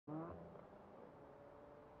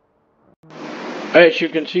As you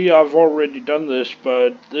can see, I've already done this,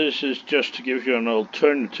 but this is just to give you an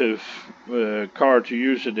alternative car to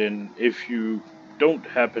use it in if you don't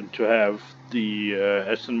happen to have the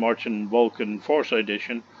Aston Martin Vulcan Forza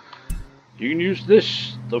edition. You can use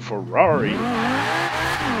this, the Ferrari.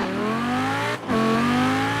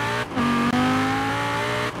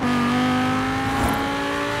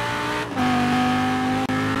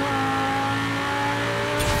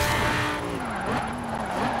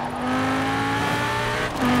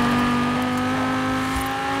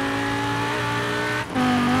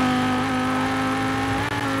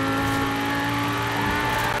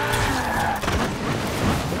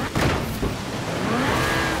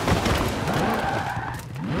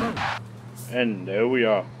 And there we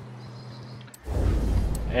are.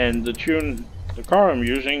 And the car I'm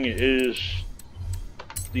using is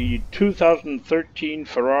the 2013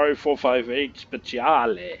 Ferrari 458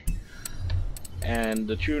 Speciale. And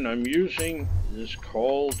the tune I'm using is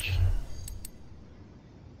called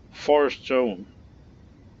Forest Zone.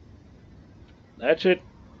 That's it.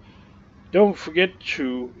 Don't forget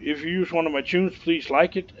to, if you use one of my tunes, please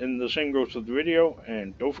like it, and the same goes to the video,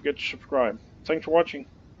 and don't forget to subscribe. Thanks for watching.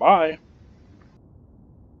 Bye.